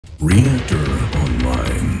Reactor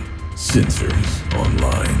online. Sensors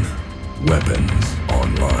online. Weapons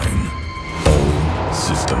online. All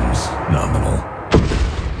systems nominal.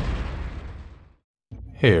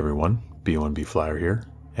 Hey everyone, B1B Flyer here,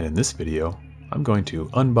 and in this video, I'm going to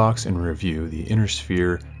unbox and review the Inner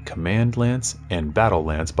Sphere Command Lance and Battle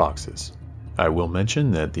Lance boxes. I will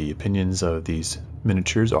mention that the opinions of these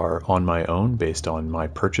miniatures are on my own based on my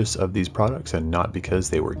purchase of these products and not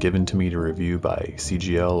because they were given to me to review by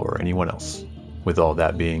CGL or anyone else. With all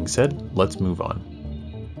that being said, let's move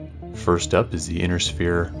on. First up is the Inner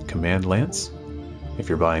Sphere Command Lance. If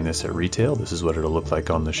you're buying this at retail, this is what it'll look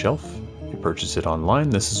like on the shelf. If you purchase it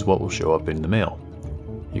online, this is what will show up in the mail.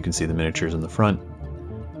 You can see the miniatures in the front,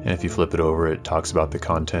 and if you flip it over, it talks about the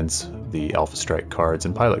contents, the Alpha Strike cards,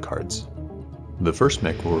 and pilot cards. The first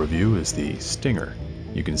mech we'll review is the Stinger.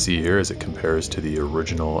 You can see here as it compares to the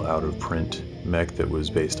original out-of-print mech that was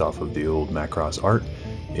based off of the old Macross art,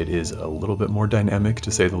 it is a little bit more dynamic to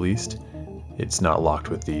say the least. It's not locked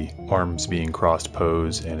with the arms being crossed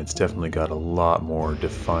pose, and it's definitely got a lot more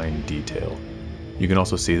defined detail. You can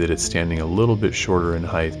also see that it's standing a little bit shorter in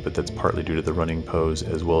height, but that's partly due to the running pose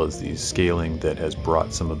as well as the scaling that has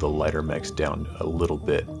brought some of the lighter mechs down a little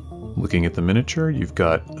bit. Looking at the miniature, you've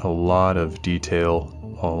got a lot of detail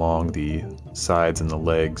along the sides and the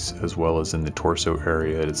legs as well as in the torso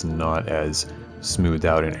area. It is not as smoothed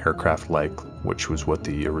out and aircraft-like, which was what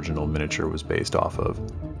the original miniature was based off of.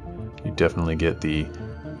 You definitely get the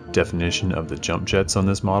definition of the jump jets on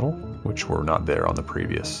this model, which were not there on the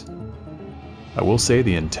previous. I will say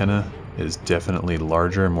the antenna is definitely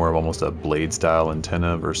larger, more of almost a blade style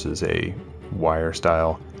antenna versus a wire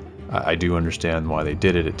style. I do understand why they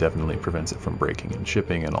did it. It definitely prevents it from breaking and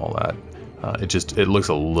shipping and all that. It looks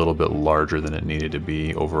a little bit larger than it needed to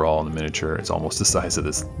be overall in the miniature. It's almost the size of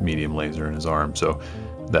this medium laser in his arm. So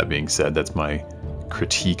that being said, that's my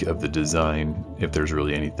critique of the design, if there's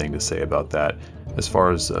really anything to say about that. As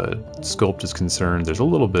far as sculpt is concerned, there's a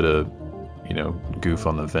little bit of, goof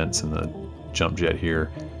on the vents and the jump jet here.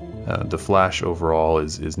 The flash overall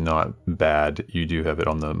is not bad. You do have it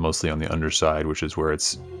mostly on the underside, which is where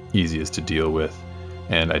it's easiest to deal with.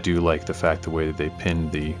 And I do like the fact the way that they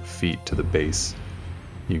pinned the feet to the base.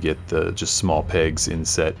 You get the just small pegs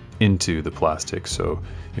inset into the plastic, so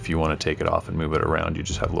if you want to take it off and move it around, you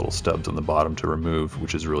just have little stubs on the bottom to remove,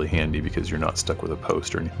 which is really handy because you're not stuck with a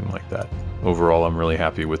post or anything like that. Overall, I'm really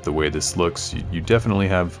happy with the way this looks. You definitely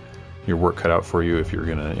have your work cut out for you if you're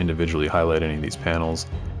going to individually highlight any of these panels,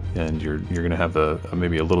 and you're going to have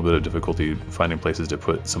maybe a little bit of difficulty finding places to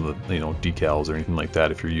put some of the decals or anything like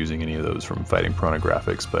that if you're using any of those from Fighting Piranha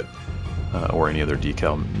Graphics, but or any other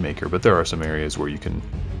decal maker. But there are some areas where you can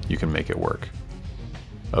make it work.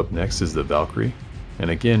 Up next is the Valkyrie, and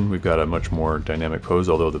again we've got a much more dynamic pose.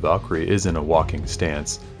 Although the Valkyrie is in a walking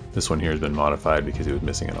stance, this one here has been modified because it was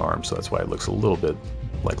missing an arm, so that's why it looks a little bit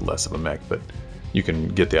like less of a mech. But you can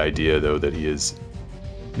get the idea though that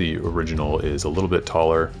the original is a little bit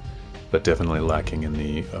taller, but definitely lacking in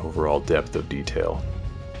the overall depth of detail.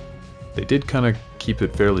 They did kind of keep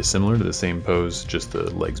it fairly similar to the same pose, just the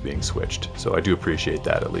legs being switched, so I do appreciate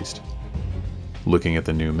that at least. Looking at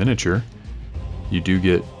the new miniature, you do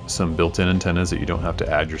get some built-in antennas that you don't have to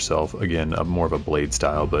add yourself. Again, more of a blade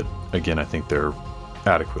style, but again, I think they're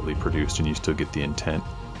adequately produced and you still get the intent.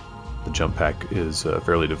 The jump pack is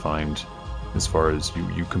fairly defined as far as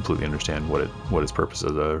you completely understand what its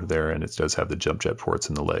purposes are there, and it does have the jump jet ports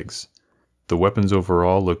in the legs. The weapons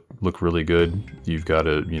overall look really good. You've got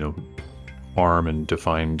a arm and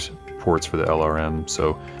defined ports for the LRM,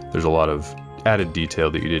 so there's a lot of added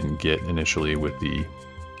detail that you didn't get initially with the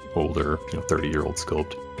older 30-year-old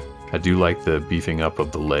sculpt. I do like the beefing up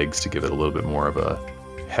of the legs to give it a little bit more of a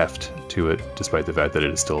heft to it, despite the fact that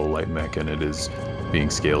it is still a light mech and it is being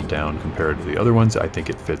scaled down compared to the other ones. I think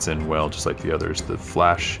it fits in well just like the others. The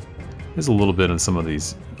flash is a little bit on some of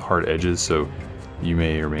these hard edges, so you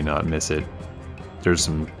may or may not miss it. There's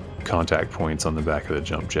some contact points on the back of the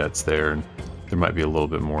jump jets there, and there might be a little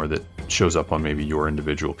bit more that shows up on maybe your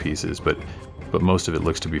individual pieces, but most of it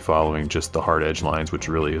looks to be following just the hard edge lines, which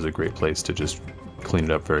really is a great place to just clean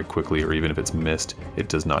it up very quickly, or even if it's missed, it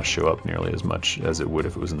does not show up nearly as much as it would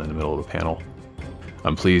if it was in the middle of the panel.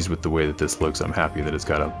 I'm pleased with the way that this looks. I'm happy that it's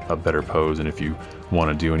got a better pose, and if you want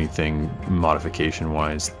to do anything modification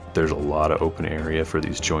wise, there's a lot of open area for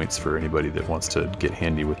these joints for anybody that wants to get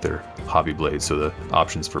handy with their hobby blades, so the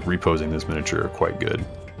options for reposing this miniature are quite good.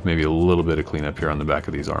 Maybe a little bit of cleanup here on the back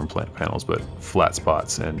of these arm plant panels, but flat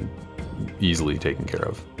spots and easily taken care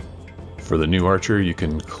of. For the new Archer, you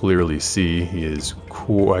can clearly see he is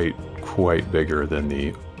quite bigger than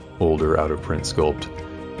the older out-of-print sculpt.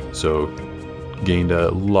 So gained a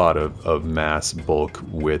lot of mass, bulk,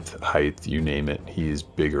 width, height, you name it. He's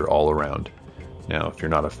bigger all around. Now, if you're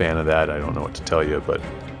not a fan of that, I don't know what to tell you, but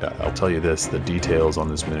I'll tell you this, the details on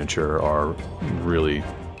this miniature are really,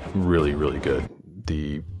 really, really good.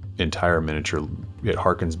 The entire miniature, it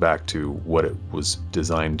harkens back to what it was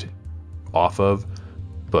designed off of,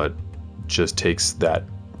 but just takes that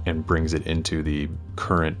and brings it into the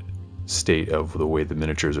current state of the way the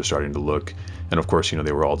miniatures are starting to look. And of course, you know,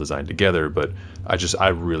 they were all designed together, but I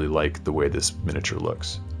really like the way this miniature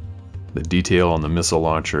looks. The detail on the missile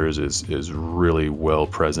launchers is really well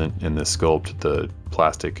present in this sculpt. The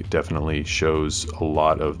plastic definitely shows a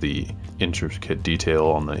lot of the intricate detail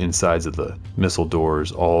on the insides of the missile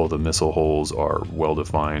doors. All the missile holes are well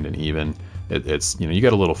defined and even. It's, you know, you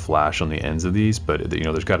got a little flash on the ends of these, but you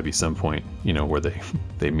know, there's got to be some point, you know, where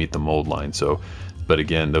they meet the mold line. So, but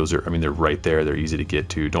again, those are, I mean, they're right there. They're easy to get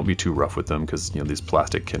to. Don't be too rough with them, because, you know, these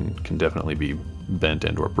plastic can definitely be bent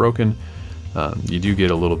and or broken. You do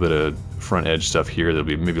get a little bit of front edge stuff here that'll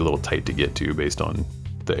be maybe a little tight to get to based on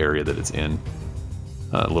the area that it's in.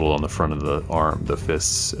 A little on the front of the arm, the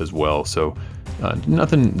fists as well. So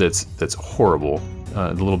nothing that's horrible.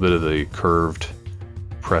 A little bit of the curved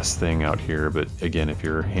press thing out here, but again, if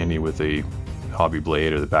you're handy with a hobby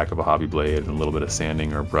blade or the back of a hobby blade and a little bit of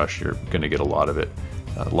sanding or brush, you're going to get a lot of it.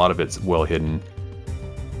 A lot of it's well hidden.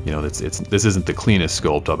 You know, this isn't the cleanest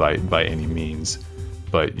sculpt by any means,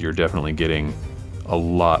 but you're definitely getting a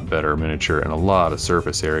lot better miniature and a lot of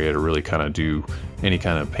surface area to really kind of do any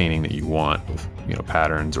kind of painting that you want with, you know,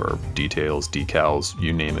 patterns or details, decals,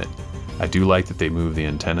 you name it. I do like that they move the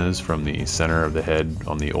antennas from the center of the head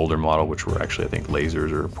on the older model, which were actually, I think,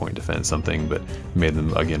 lasers or point defense something, but made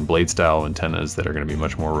them, again, blade style antennas that are going to be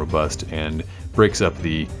much more robust and breaks up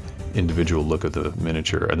the individual look of the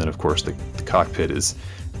miniature. And then of course the cockpit is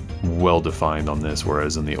well defined on this,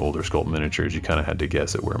 whereas in the older sculpt miniatures you kind of had to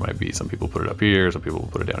guess at where it might be. Some people put it up here, some people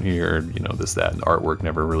put it down here, you know, this, that, and the artwork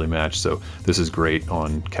never really matched. So this is great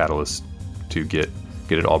on Catalyst to get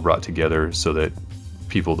it all brought together so that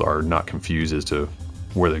people are not confused as to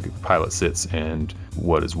where the pilot sits and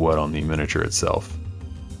what is what on the miniature itself.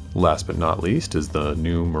 Last but not least is the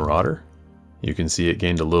new Marauder. You can see it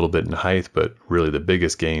gained a little bit in height, but really the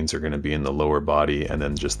biggest gains are going to be in the lower body and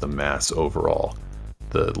then just the mass overall.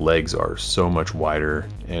 The legs are so much wider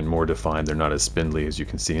and more defined. They're not as spindly as you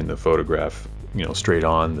can see in the photograph. You know, straight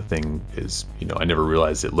on, the thing is, you know, I never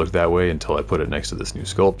realized it looked that way until I put it next to this new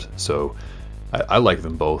sculpt. So I like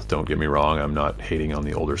them both, don't get me wrong. I'm not hating on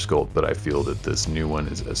the older sculpt, but I feel that this new one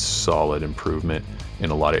is a solid improvement in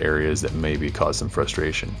a lot of areas that maybe caused some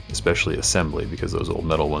frustration, especially assembly, because those old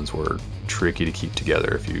metal ones were tricky to keep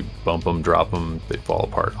together. If you bump them, drop them, they'd fall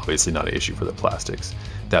apart. Obviously not an issue for the plastics.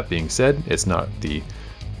 That being said, it's not the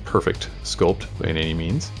perfect sculpt by any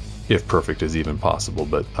means, if perfect is even possible,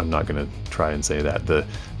 but I'm not going to try and say that. The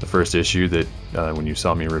first issue that when you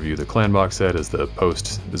saw me review the clan box set is the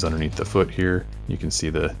post is underneath the foot here. You can see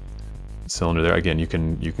the cylinder there. Again, you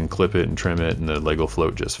can clip it and trim it and the leg will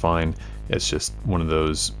float just fine. It's just one of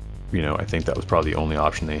those, you know, I think that was probably the only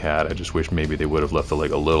option they had. I just wish maybe they would have left the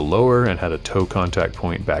leg a little lower and had a toe contact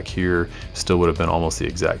point back here. Still would have been almost the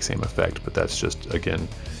exact same effect, but that's just, again,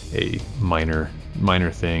 a minor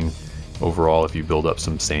thing. Overall, if you build up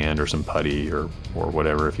some sand or some putty or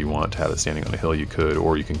whatever, if you want to have it standing on a hill, you could,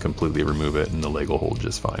 or you can completely remove it and the leg will hold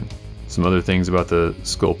just fine. Some other things about the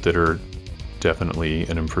sculpt that are definitely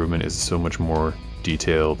an improvement is so much more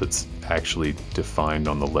detail that's actually defined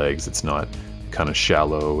on the legs. It's not kind of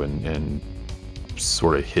shallow and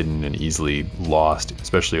sort of hidden and easily lost,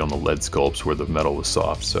 especially on the lead sculpts where the metal was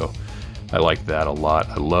soft. So I like that a lot.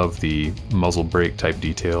 I love the muzzle brake type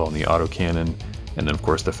detail on the autocannon. And then of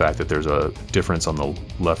course the fact that there's a difference on the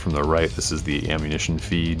left from the right. This is the ammunition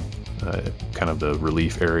feed, kind of the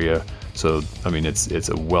relief area. So I mean, it's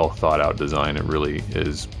a well thought out design. It really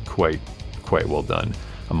is quite well done.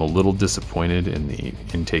 I'm a little disappointed in the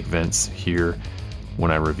intake vents here.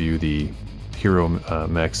 When I review the Hero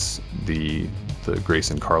mechs, the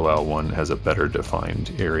Grayson Carlisle one has a better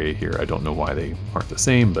defined area here. I don't know why they aren't the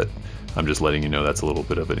same, but I'm just letting you know that's a little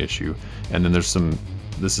bit of an issue. And then there's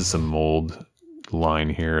this is some mold line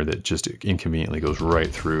here that just inconveniently goes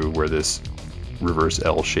right through where this reverse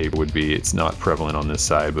L shape would be. It's not prevalent on this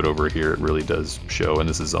side, but over here it really does show, and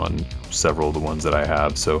this is on several of the ones that I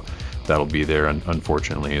have, so that'll be there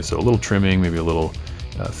unfortunately. So a little trimming, maybe a little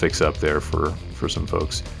fix up there for some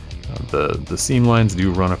folks. The seam lines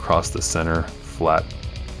do run across the center flat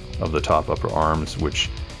of the top upper arms, which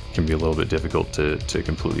can be a little bit difficult to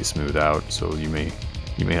completely smooth out, so you may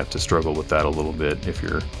have to struggle with that a little bit if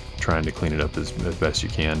you're trying to clean it up as best you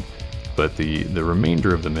can. but the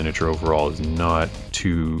remainder of the miniature overall is not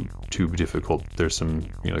too difficult. There's some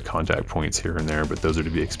contact points here and there, but those are to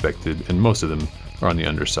be expected, and most of them are on the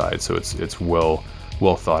underside, so it's well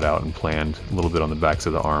thought out and planned. A little bit on the backs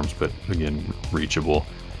of the arms, but again, reachable.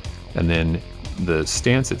 And then the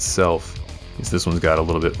stance itself is, this one's got a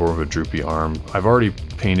little bit more of a droopy arm. I've already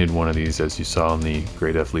painted one of these, as you saw in the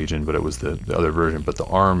Great F Legion, but it was the other version, but the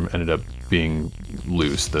arm ended up being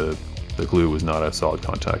loose. The glue was not a solid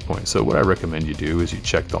contact point. So what I recommend you do is you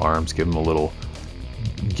check the arms, give them a little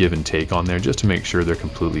give and take on there just to make sure they're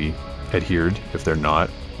completely adhered. If they're not,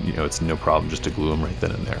 it's no problem just to glue them right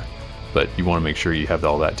then and there. But you want to make sure you have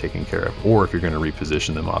all that taken care of. Or if you're going to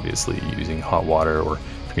reposition them, obviously using hot water, or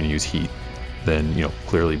if you're going to use heat, then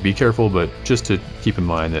clearly be careful. But just to keep in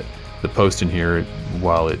mind that the post in here,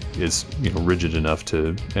 while it is rigid enough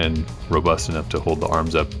to and robust enough to hold the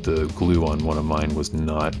arms up, the glue on one of mine was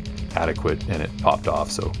not adequate and it popped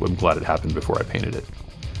off. So I'm glad it happened before I painted it.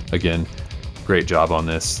 Again, great job on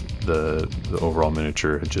this. The overall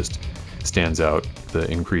miniature, it just stands out. The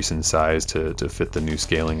increase in size to fit the new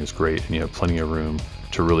scaling is great, and you have plenty of room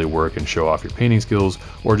to really work and show off your painting skills,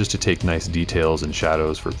 or just to take nice details and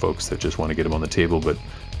shadows for folks that just want to get them on the table but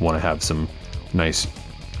want to have some nice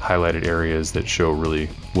highlighted areas that show really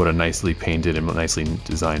what a nicely painted and nicely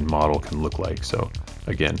designed model can look like. So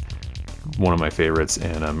again, one of my favorites,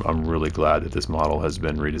 and I'm really glad that this model has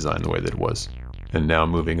been redesigned the way that it was. And now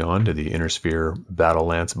moving on to the Innersphere Battle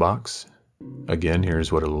Lance box. Again,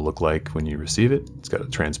 here's what it'll look like when you receive it. It's got a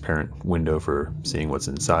transparent window for seeing what's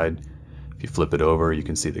inside. If you flip it over, you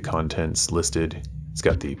can see the contents listed. It's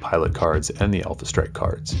got the pilot cards and the Alpha Strike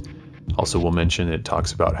cards. Also, we'll mention it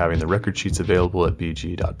talks about having the record sheets available at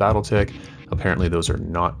bg.battletech. Apparently those are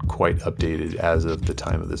not quite updated as of the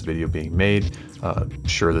time of this video being made.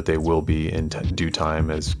 Sure that they will be in due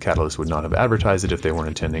time, as Catalyst would not have advertised it if they weren't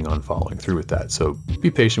intending on following through with that. So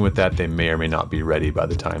be patient with that. They may or may not be ready by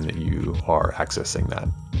the time that you are accessing that.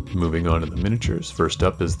 Moving on to the miniatures. First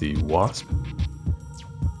up is the Wasp.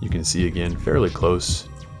 You can see again fairly close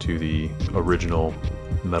to the original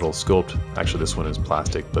metal sculpt. Actually, this one is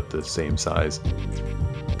plastic, but the same size.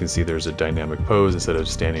 You can see there's a dynamic pose instead of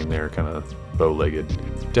standing there kind of bow-legged.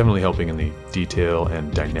 Definitely helping in the detail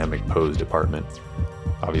and dynamic pose department.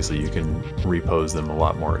 Obviously, you can repose them a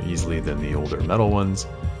lot more easily than the older metal ones,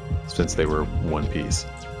 since they were one piece.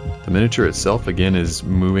 The miniature itself, again, is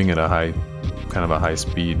moving at a high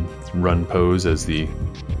speed run pose as the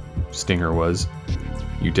Stinger was.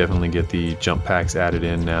 You definitely get the jump packs added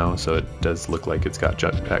in now, so it does look like it's got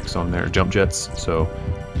jump packs on there, jump jets, so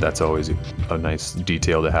that's always a nice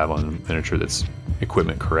detail to have on a miniature that's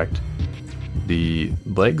equipment correct. The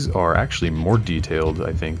legs are actually more detailed,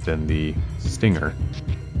 I think, than the Stinger,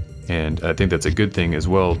 and I think that's a good thing as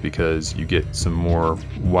well, because you get some more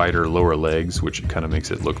wider lower legs, which kind of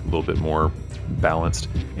makes it look a little bit more balanced,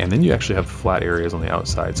 and then you actually have flat areas on the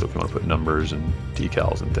outside, so if you want to put numbers and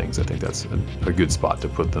decals and things, I think that's a good spot to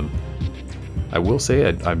put them. I will say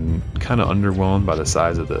I'm kind of underwhelmed by the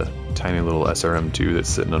size of the tiny little SRM2 that's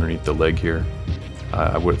sitting underneath the leg here.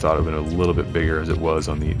 I would have thought it would have been a little bit bigger, as it was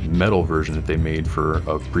on the metal version that they made for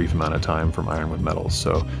a brief amount of time from Ironwood Metals,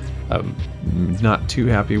 so I'm not too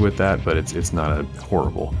happy with that, but it's not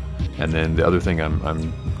horrible. And then the other thing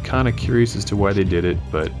I'm kind of curious as to why they did it,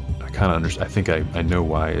 but I think I know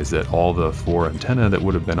why, is that all the 4 antennae that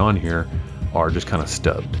would have been on here are just kind of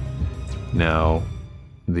stubbed. Now,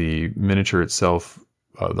 the miniature itself,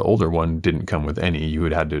 the older one, didn't come with any. You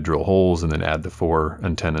would have had to drill holes and then add the 4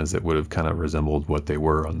 antennas that would have kind of resembled what they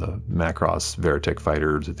were on the Macross Veritech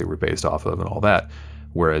fighters that they were based off of and all that.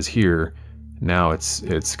 Whereas here, now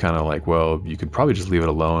it's kind of like, well, you could probably just leave it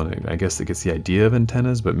alone. I guess it gets the idea of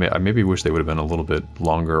antennas, but I maybe wish they would have been a little bit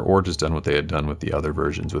longer, or just done what they had done with the other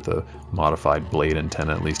versions with a modified blade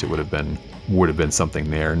antenna. At least it would have been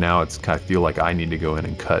something there. Now it's kind of feel like I need to go in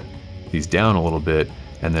and cut these down a little bit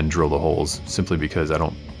and then drill the holes, simply because I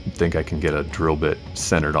don't think I can get a drill bit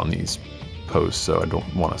centered on these posts, so I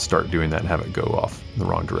don't want to start doing that and have it go off in the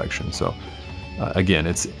wrong direction. So again,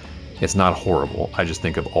 it's not horrible. I just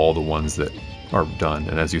think of all the ones that are done,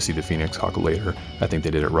 and as you see the Phoenix Hawk later, I think they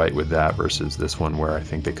did it right with that versus this one, where I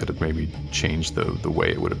think they could have maybe changed the way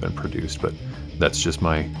it would have been produced. But that's just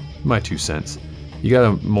my 2 cents. You got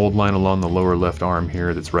a mold line along the lower left arm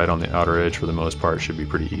here that's right on the outer edge. For the most part, should be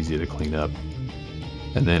pretty easy to clean up.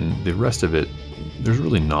 And then the rest of it, there's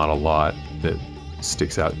really not a lot that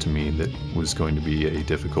sticks out to me that was going to be a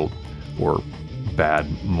difficult or bad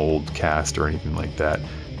mold cast or anything like that.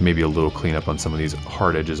 Maybe a little cleanup on some of these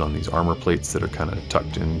hard edges on these armor plates that are kind of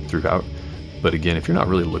tucked in throughout. But again, if you're not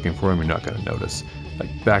really looking for them, you're not going to notice.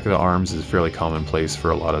 Like back of the arms is fairly commonplace for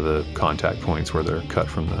a lot of the contact points where they're cut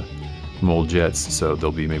from the mold jets, so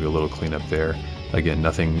there'll be maybe a little cleanup there. Again,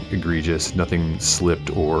 nothing egregious, nothing slipped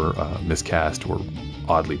or miscast or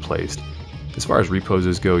oddly placed. As far as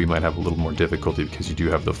reposes go, you might have a little more difficulty because you do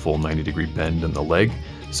have the full 90-degree bend in the leg,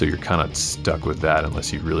 so you're kind of stuck with that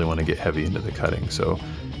unless you really want to get heavy into the cutting. So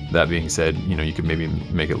that being said, you could maybe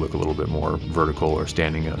make it look a little bit more vertical or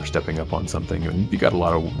standing or stepping up on something, and you got a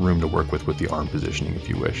lot of room to work with the arm positioning if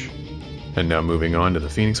you wish. And now moving on to the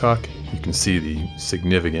Phoenix Hawk, you can see the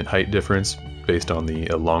significant height difference based on the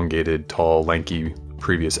elongated, tall, lanky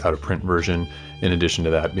previous out-of-print version, in addition to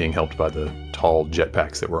that being helped by the tall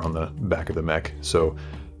jetpacks that were on the back of the mech. So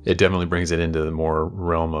it definitely brings it into the more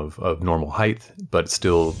realm of normal height, but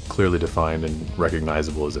still clearly defined and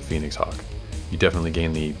recognizable as a Phoenix Hawk. You definitely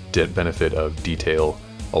gain the benefit of detail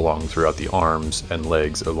along throughout the arms and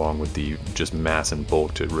legs, along with the just mass and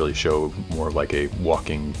bulk to really show more like a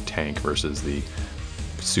walking tank versus the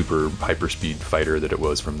super hyperspeed fighter that it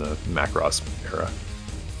was from the Macross era.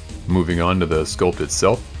 Moving on to the sculpt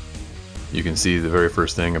itself, you can see the very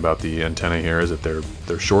first thing about the antenna here is that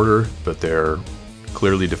they're shorter, but they're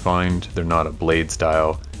clearly defined. They're not a blade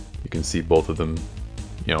style. You can see both of them,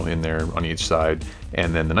 in there on each side.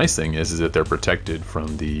 And then the nice thing is that they're protected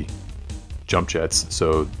from the jump jets,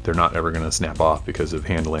 so they're not ever going to snap off because of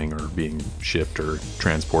handling or being shipped or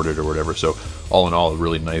transported or whatever. So all in all, a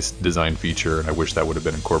really nice design feature, and I wish that would have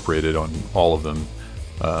been incorporated on all of them,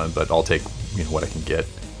 but I'll take what I can get.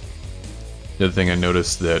 The other thing I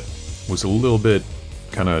noticed that was a little bit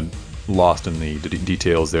kind of lost in the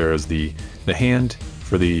details there is the hand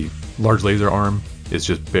for the large laser arm is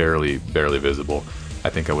just barely visible. I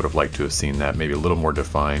think I would have liked to have seen that maybe a little more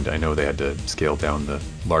defined. I know they had to scale down the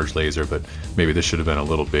large laser, but maybe this should have been a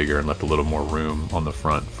little bigger and left a little more room on the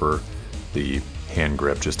front for the hand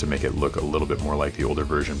grip just to make it look a little bit more like the older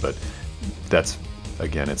version. But that's,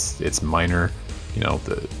 again, it's minor.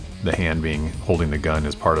 The hand being holding the gun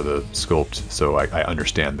is part of the sculpt, so I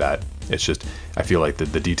understand that. It's just, I feel like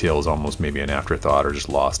the detail is almost maybe an afterthought or just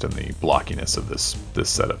lost in the blockiness of this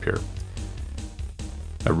setup here.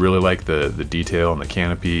 I really like the detail on the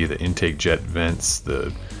canopy, the intake jet vents,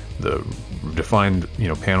 the defined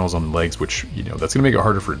panels on the legs, which that's gonna make it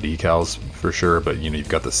harder for decals for sure. But you've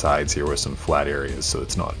got the sides here with some flat areas, so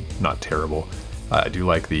it's not terrible. I do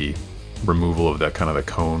like the removal of that kind of the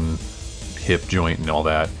cone hip joint and all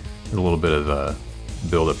that. There's a little bit of a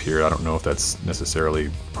build up here. I don't know if that's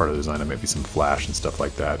necessarily part of the design. There may be some flash and stuff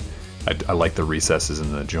like that. I like the recesses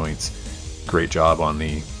in the joints. Great job on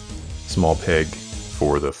the small peg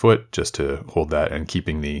for the foot, just to hold that, and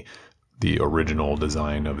keeping the original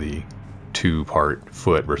design of the two-part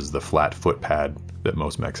foot versus the flat foot pad that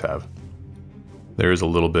most mechs have. There is a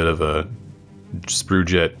little bit of a sprue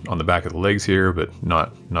jet on the back of the legs here, but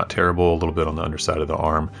not terrible. A little bit on the underside of the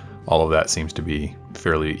arm. All of that seems to be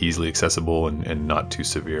fairly easily accessible and not too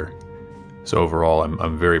severe. So overall,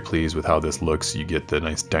 I'm very pleased with how this looks. You get the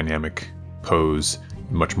nice dynamic pose,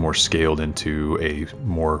 much more scaled into a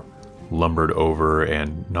more lumbered over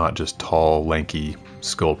and not just tall, lanky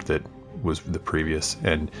sculpt that was the previous,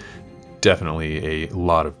 and definitely a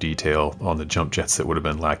lot of detail on the jump jets that would have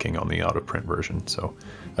been lacking on the out-of-print version. So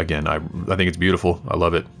again, I think it's beautiful. I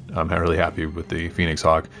love it. I'm really happy with the Phoenix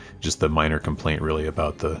Hawk. Just the minor complaint really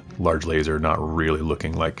about the large laser not really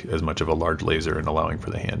looking like as much of a large laser and allowing for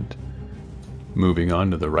the hand. Moving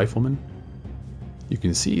on to the Rifleman. You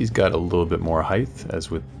can see he's got a little bit more height, as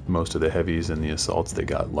with most of the heavies and the assaults, they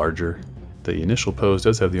got larger. The initial pose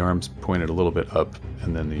does have the arms pointed a little bit up,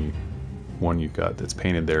 and then the one you've got that's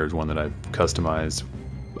painted there is one that I've customized.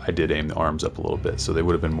 I did aim the arms up a little bit, so they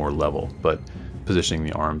would have been more level, but positioning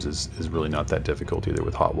the arms is really not that difficult, either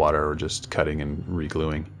with hot water or just cutting and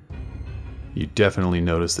re-gluing. You definitely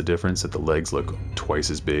notice the difference that the legs look twice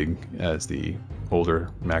as big as the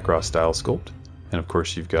older Macross style sculpt. And of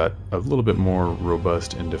course you've got a little bit more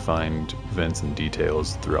robust and defined vents and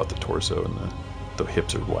details throughout the torso, and the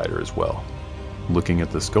hips are wider as well. Looking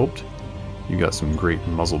at the sculpt, you got some great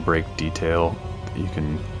muzzle brake detail that you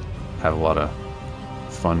can have a lot of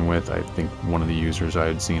fun with. I think one of the users I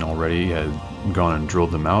had seen already had gone and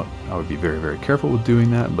drilled them out. I would be very, very careful with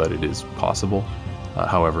doing that, but it is possible.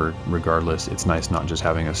 However, regardless, it's nice not just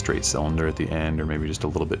having a straight cylinder at the end or maybe just a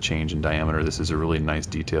little bit change in diameter. This is a really nice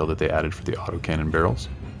detail that they added for the autocannon barrels.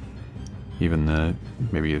 Even the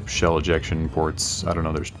maybe shell ejection ports, I don't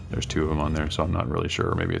know, there's two of them on there, so I'm not really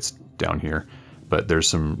sure. Maybe it's down here, but there's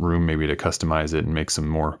some room maybe to customize it and make some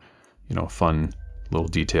more, fun little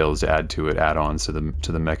details to add to it, add-ons to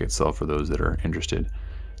the mech itself for those that are interested.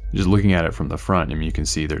 Just looking at it from the front, you can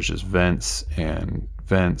see there's just vents and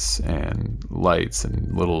vents and lights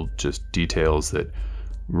and little just details that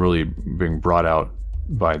really being brought out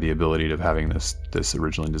by the ability of having this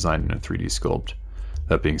originally designed in a 3D sculpt.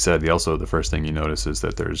 That being said, the first thing you notice is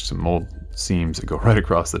that there's some mold seams that go right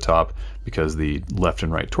across the top because the left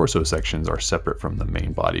and right torso sections are separate from the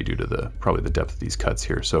main body due to probably the depth of these cuts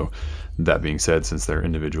here. So that being said, since they're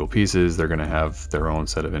individual pieces, they're going to have their own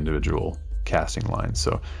set of individual casting lines.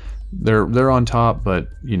 So they're on top, but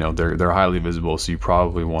you know they're highly visible. So you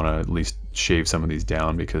probably want to at least shave some of these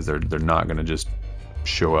down because they're not going to just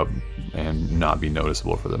show up and not be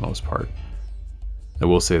noticeable for the most part. I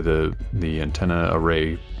will say the antenna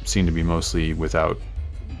array seemed to be mostly without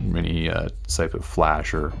any type of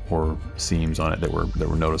flash or seams on it that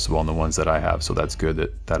were noticeable on the ones that I have, so that's good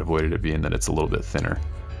that avoided it being that it's a little bit thinner.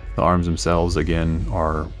 The arms themselves again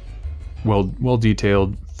are well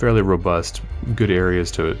detailed, fairly robust, good areas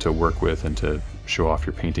to work with and to show off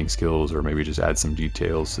your painting skills, or maybe just add some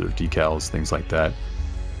details or decals, things like that.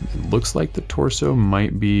 It looks like the torso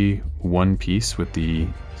might be one piece with the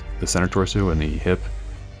center torso and the hip.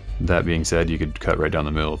 That being said, you could cut right down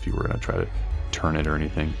the middle if you were going to try to turn it or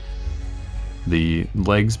anything. The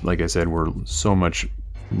legs, like I said, were so much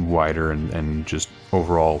wider and just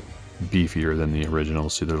overall beefier than the original.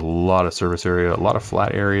 So there's a lot of surface area, a lot of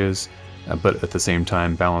flat areas, but at the same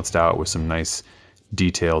time balanced out with some nice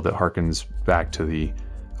detail that harkens back to the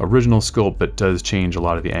original sculpt, but does change a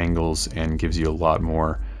lot of the angles and gives you a lot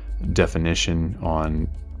more definition on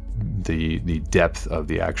the depth of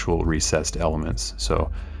the actual recessed elements.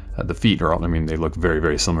 So the feet are, I mean, they look very,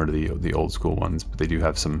 very similar to the old school ones, but they do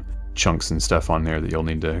have some chunks and stuff on there that you'll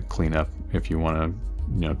need to clean up if you want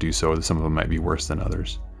to, do so. Some of them might be worse than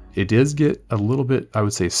others. It does get a little bit, I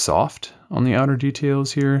would say, soft on the outer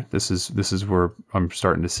details here. This is where I'm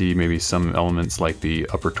starting to see maybe some elements like the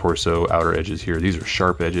upper torso outer edges here. These are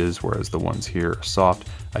sharp edges, whereas the ones here are soft.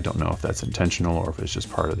 I don't know if that's intentional or if it's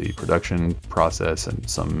just part of the production process and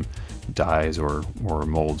some dyes or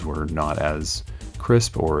molds were not as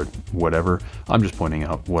crisp or whatever. I'm just pointing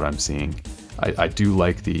out what I'm seeing. I do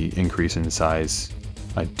like the increase in size.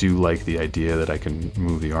 I do like the idea that I can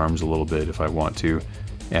move the arms a little bit if I want to.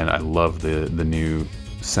 And I love the new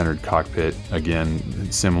centered cockpit. Again,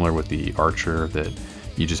 similar with the Archer, that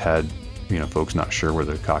you just had, folks not sure where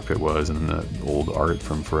the cockpit was, and the old art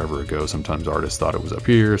from forever ago, sometimes artists thought it was up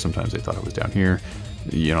here, sometimes they thought it was down here.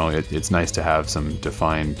 It's nice to have some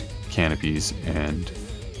defined canopies and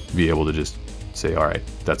be able to just say, all right,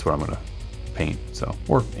 that's what I'm gonna paint. So,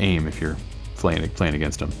 or aim if you're playing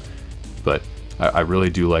against them. But I really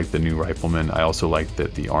do like the new rifleman. I also like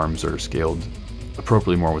that the arms are scaled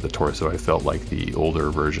appropriately more with the torso. I felt like the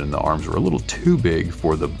older version, the arms were a little too big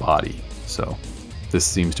for the body. So this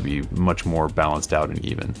seems to be much more balanced out and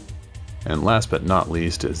even. And last but not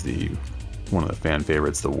least is one of the fan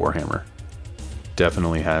favorites, the Warhammer.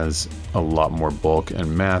 Definitely has a lot more bulk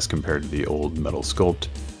and mass compared to the old metal sculpt.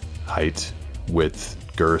 Height, width,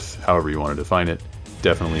 girth, however you want to define it,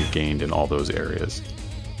 definitely gained in all those areas.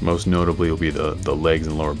 Most notably will be the legs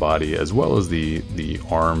and lower body, as well as the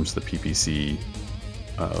arms, the PPC,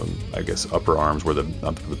 I guess upper arms where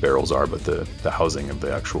not the barrels are, but the housing of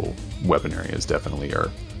the actual weapon areas definitely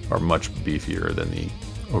are much beefier than the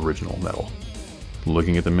original metal.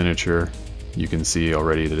 Looking at the miniature, you can see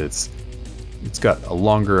already that it's got a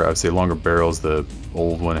longer, I would say longer barrels. The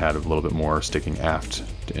old one had a little bit more sticking aft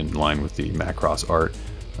in line with the Macross art.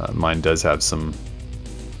 Mine does have some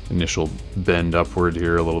initial bend upward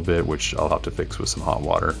here a little bit, which I'll have to fix with some hot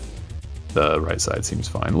water. The right side seems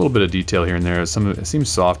fine. A little bit of detail here and there. It seems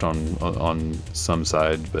soft on some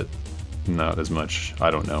side, but not as much.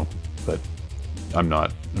 I don't know, but I'm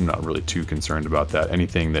not really too concerned about that.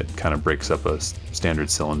 Anything that kind of breaks up a standard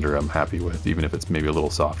cylinder, I'm happy with, even if it's maybe a little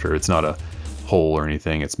softer. It's not a hole or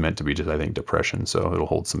anything. It's meant to be just, I think, depression, so it'll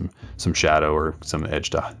hold some shadow or some edge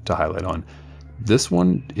to highlight on. This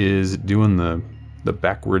one is doing the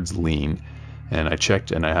backwards lean, and I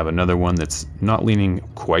checked and I have another one that's not leaning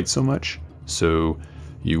quite so much, so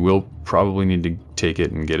you will probably need to take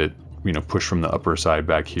it and get it push from the upper side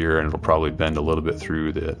back here, and it'll probably bend a little bit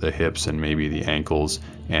through the hips and maybe the ankles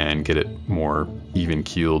and get it more even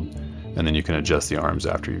keeled, and then you can adjust the arms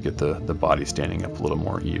after you get the body standing up a little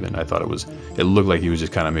more even. I thought it looked like he was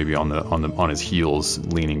just kind of maybe on his heels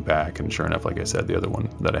leaning back, and sure enough, like I said, the other one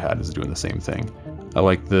that I had is doing the same thing. I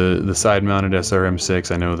like the side-mounted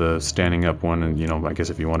SRM6. I know the standing up one, and I guess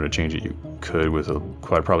if you wanted to change it, you could with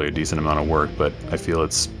probably a decent amount of work, but I feel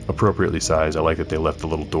it's appropriately sized. I like that they left the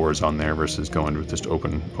little doors on there versus going with just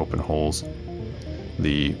open holes.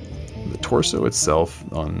 The torso itself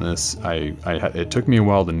on this, it took me a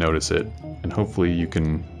while to notice it, and hopefully you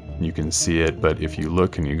can you can see it, but if you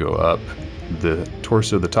look and you go up, the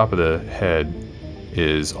torso, the top of the head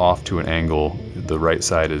is off to an angle. The right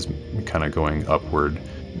side is kind of going upward.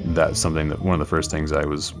 That's something that one of the first things I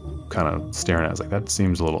was kind of staring at. I was like, that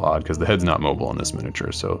seems a little odd because the head's not mobile in this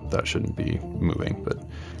miniature, so that shouldn't be moving. But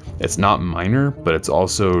it's not minor, but it's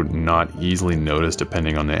also not easily noticed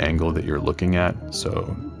depending on the angle that you're looking at.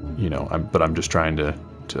 So, you know, I'm just trying to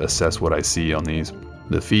assess what I see on these.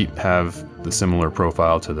 The feet have the similar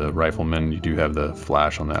profile to the rifleman. You do have the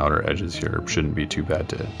flash on the outer edges here. Shouldn't be too bad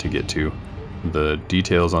to get to. The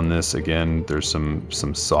details on this, again, there's some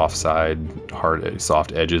soft side,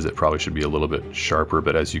 soft edges that probably should be a little bit sharper,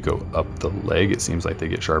 but as you go up the leg, it seems like they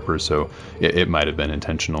get sharper, so it might have been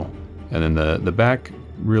intentional. And then the back,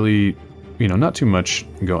 really, you know, not too much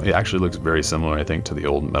going. It actually looks very similar, I think, to the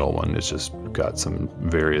old metal one. It's just got some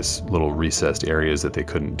various little recessed areas that they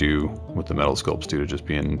couldn't do with the metal sculpts due to just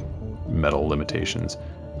being metal limitations.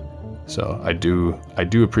 So I do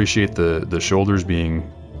appreciate the shoulders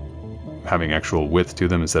having actual width to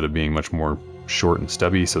them instead of being much more short and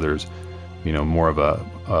stubby. So there's, you know, more of a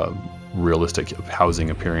realistic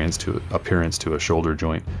housing appearance to a shoulder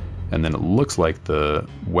joint. And then it looks like the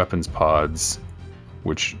weapons pods,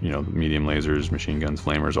 which, you know, medium lasers, machine guns,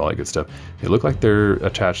 flamers, all that good stuff, they look like they're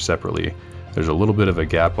attached separately. There's a little bit of a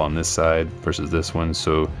gap on this side versus this one,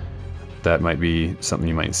 so that might be something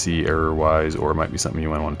you might see error-wise, or it might be something you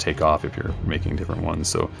might want to take off if you're making different ones.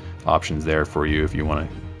 So options there for you if you want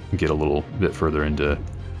to get a little bit further into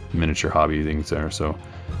miniature hobby things there. So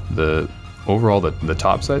the overall, the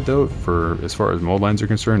top side though, for as far as mold lines are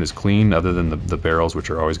concerned, is clean, other than the barrels, which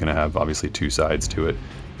are always going to have obviously two sides to it.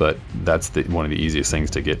 But that's one of the easiest things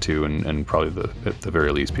to get to, and probably at the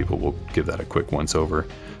very least people will give that a quick once over.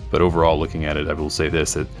 But overall, looking at it, I will say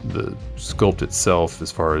this, that the sculpt itself,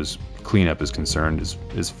 as far as cleanup is concerned,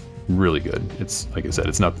 is really good. It's, like I said,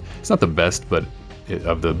 it's not the best, but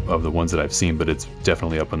of the ones that I've seen, but it's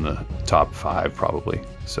definitely up in the top 5 probably.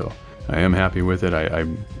 So I am happy with it.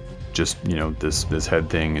 I'm just, you know, this head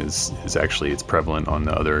thing is actually, it's prevalent on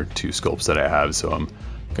the other 2 sculpts that I have, so I'm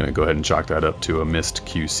gonna go ahead and chalk that up to a missed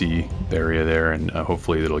QC area there, and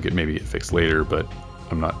hopefully it'll maybe get fixed later, but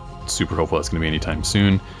I'm not super hopeful that's gonna be anytime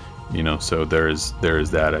soon. You know, so there is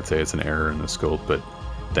that. I'd say it's an error in the sculpt, but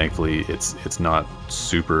thankfully it's not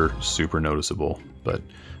super noticeable. But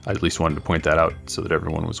I at least wanted to point that out so that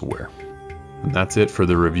everyone was aware. And that's it for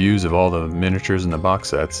the reviews of all the miniatures in the box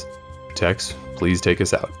sets. Tex, please take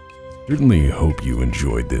us out. Certainly hope you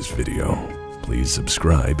enjoyed this video. Please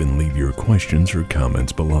subscribe and leave your questions or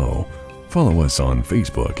comments below. Follow us on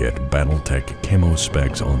Facebook at Battletech Camo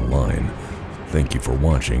Specs Online. Thank you for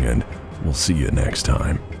watching, and we'll see you next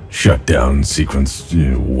time. Shutdown sequence,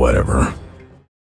 whatever.